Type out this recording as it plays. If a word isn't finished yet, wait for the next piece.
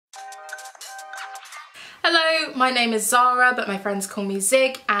Hello, my name is Zara, but my friends call me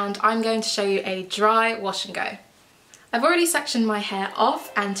Zig, and I'm going to show you a dry wash and go. I've already sectioned my hair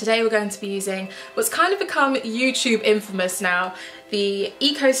off, and today we're going to be using what's kind of become YouTube infamous now, the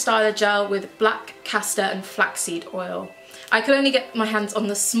Eco Styler Gel with black castor and flaxseed oil. I could only get my hands on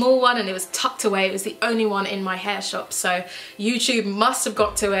the small one and it was tucked away. It was the only one in my hair shop, so YouTube must have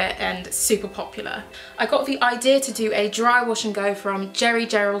got to it, and it's super popular. I got the idea to do a dry wash and go from Geri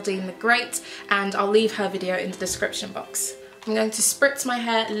Geraldine the Great, and I'll leave her video in the description box. I'm going to spritz my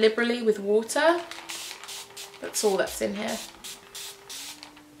hair liberally with water. That's all that's in here.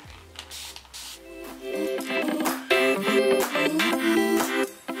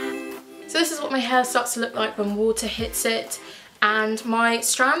 So this is what my hair starts to look like when water hits it, and my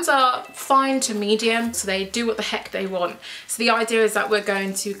strands are fine to medium, so they do what the heck they want. So the idea is that we're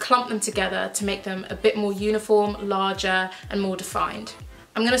going to clump them together to make them a bit more uniform, larger and more defined.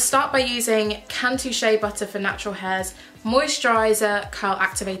 I'm going to start by using Cantu Shea Butter for Natural Hair's Moisturiser Curl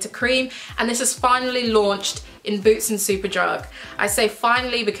Activator Cream, and this is finally launched in Boots and Superdrug. I say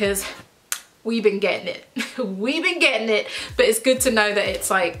finally because we've been getting it. We've been getting it, but it's good to know that it's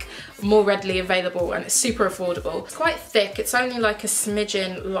like more readily available and it's super affordable. It's quite thick. It's only like a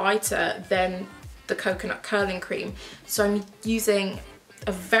smidgen lighter than the coconut curling cream, so I'm using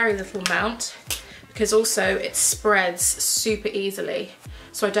a very little amount because also it spreads super easily,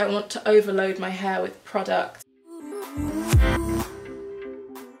 so I don't want to overload my hair with product.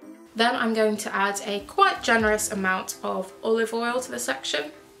 Then I'm going to add a quite generous amount of olive oil to the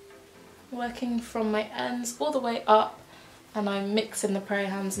section, working from my ends all the way up, and I'm mixing the prayer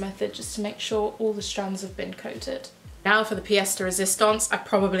hands method just to make sure all the strands have been coated. Now for the pièce de résistance. I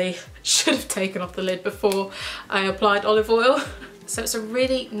probably should have taken off the lid before I applied olive oil. So it's a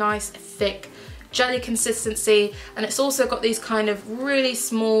really nice thick jelly consistency, and it's also got these kind of really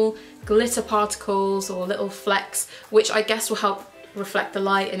small glitter particles or little flecks, which I guess will help reflect the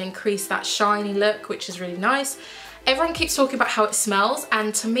light and increase that shiny look, which is really nice. Everyone keeps talking about how it smells,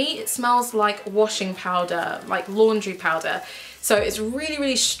 and to me it smells like washing powder, like laundry powder. So it's really,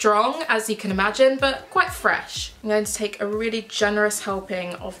 really strong, as you can imagine, but quite fresh. I'm going to take a really generous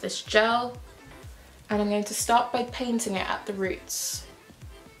helping of this gel, and I'm going to start by painting it at the roots.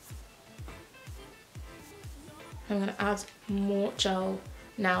 I'm going to add more gel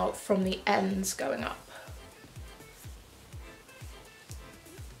now from the ends going up.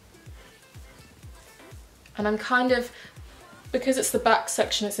 And I'm kind of, because it's the back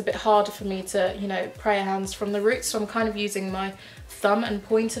section, it's a bit harder for me to, you know, prayer hands from the roots, so I'm kind of using my thumb and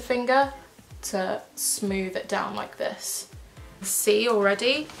pointer finger to smooth it down like this. See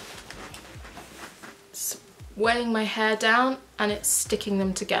already? It's weighing my hair down and it's sticking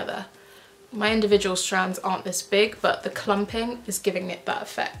them together. My individual strands aren't this big, but the clumping is giving it that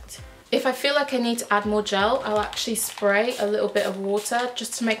effect. If I feel like I need to add more gel, I'll actually spray a little bit of water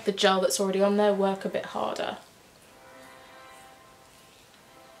just to make the gel that's already on there work a bit harder.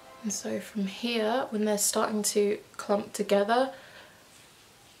 And so from here, when they're starting to clump together,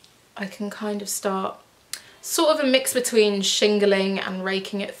 I can kind of start sort of a mix between shingling and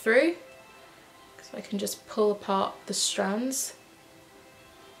raking it through. So I can just pull apart the strands,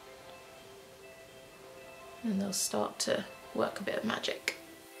 and they'll start to work a bit of magic.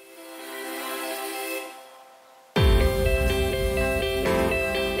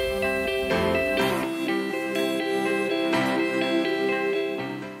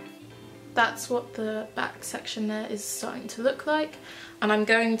 That's what the back section there is starting to look like, and I'm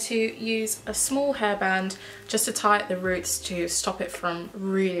going to use a small hairband just to tie at the roots to stop it from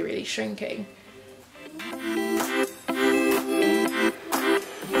really, really shrinking.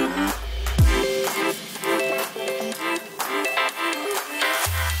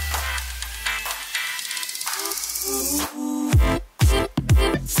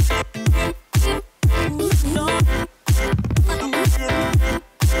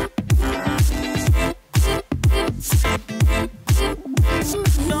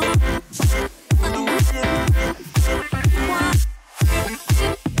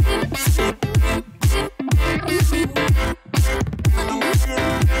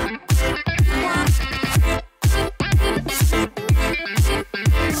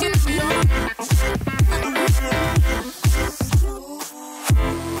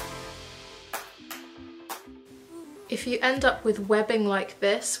 If you end up with webbing like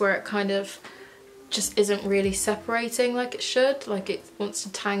this, where it kind of just isn't really separating like it should, like it wants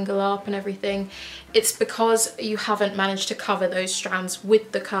to tangle up and everything, it's because you haven't managed to cover those strands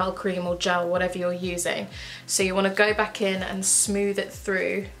with the curl cream or gel, whatever you're using. So you want to go back in and smooth it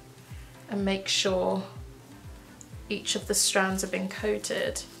through and make sure each of the strands have been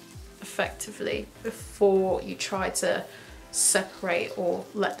coated. effectively before you try to separate or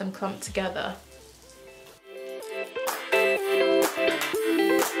let them clump together.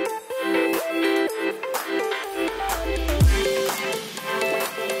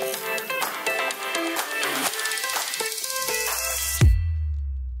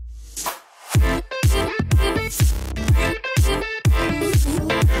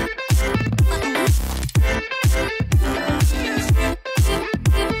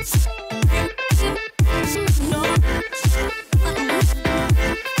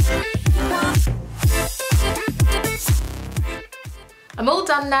 I'm all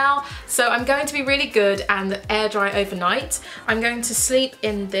done now, so I'm going to be really good and air dry overnight. I'm going to sleep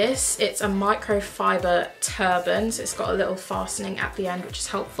in this. It's a microfiber turban, so it's got a little fastening at the end, which is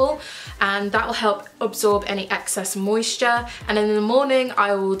helpful, and that will help absorb any excess moisture. And then in the morning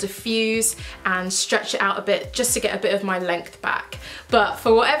I will diffuse and stretch it out a bit just to get a bit of my length back. But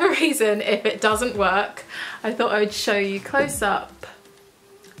for whatever reason, if it doesn't work, I thought I would show you close up.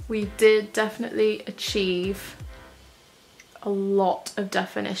 We did definitely achieve a lot of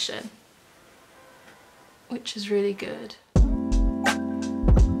definition, which is really good.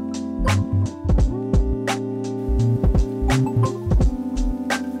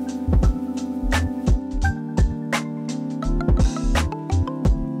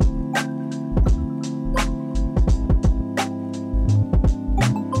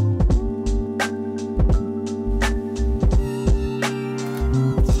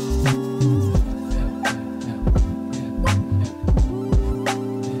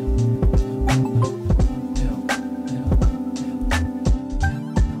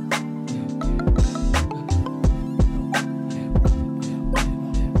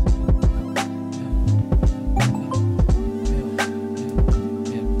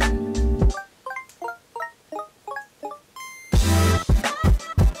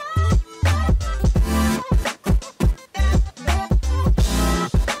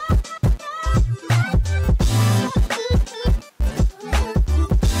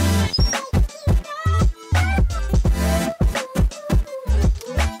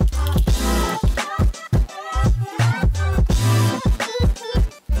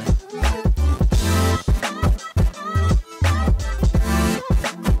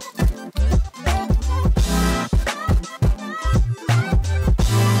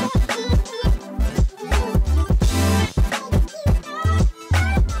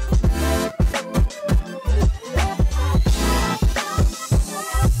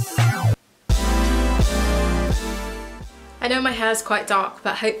 I know my hair is quite dark,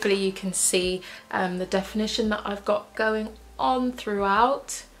 but hopefully you can see the definition that I've got going on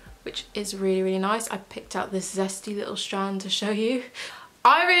throughout, which is really, really nice. I picked out this zesty little strand to show you.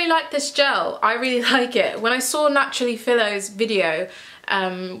 I really like this gel. I really like it. When I saw Naturally Philow's video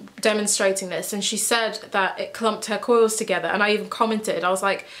demonstrating this, and she said that it clumped her coils together, and I even commented, I was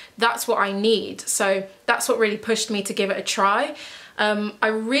like, that's what I need. So that's what really pushed me to give it a try. I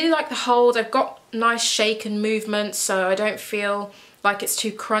really like the hold. I've got nice shake and movement, so I don't feel like it's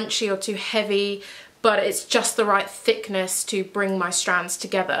too crunchy or too heavy, but it's just the right thickness to bring my strands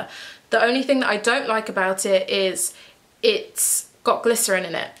together. The only thing that I don't like about it is it's got glycerin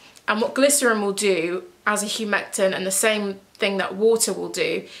in it, and what glycerin will do as a humectant, and the same thing that water will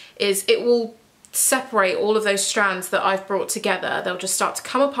do, is it will separate all of those strands that I've brought together. They'll just start to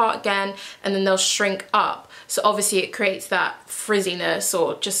come apart again, and then they'll shrink up. So obviously it creates that frizziness,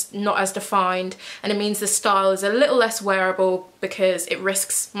 or just not as defined, and it means the style is a little less wearable because it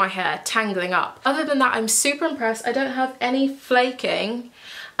risks my hair tangling up. Other than that, I'm super impressed. I don't have any flaking,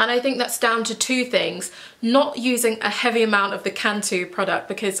 and I think that's down to two things. Not using a heavy amount of the Cantu product,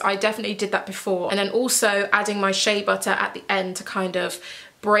 because I definitely did that before, and then also adding my shea butter at the end to kind of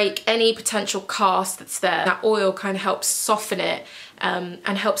break any potential cast that's there. That oil kind of helps soften it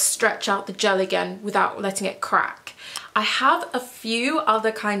and helps stretch out the gel again without letting it crack. I have a few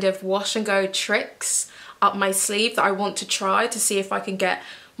other kind of wash and go tricks up my sleeve that I want to try to see if I can get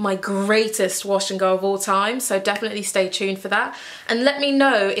my greatest wash and go of all time, so definitely stay tuned for that. And let me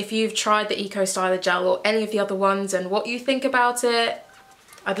know if you've tried the Eco Styler gel or any of the other ones and what you think about it.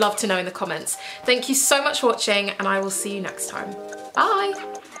 I'd love to know in the comments. Thank you so much for watching, and I will see you next time. Bye!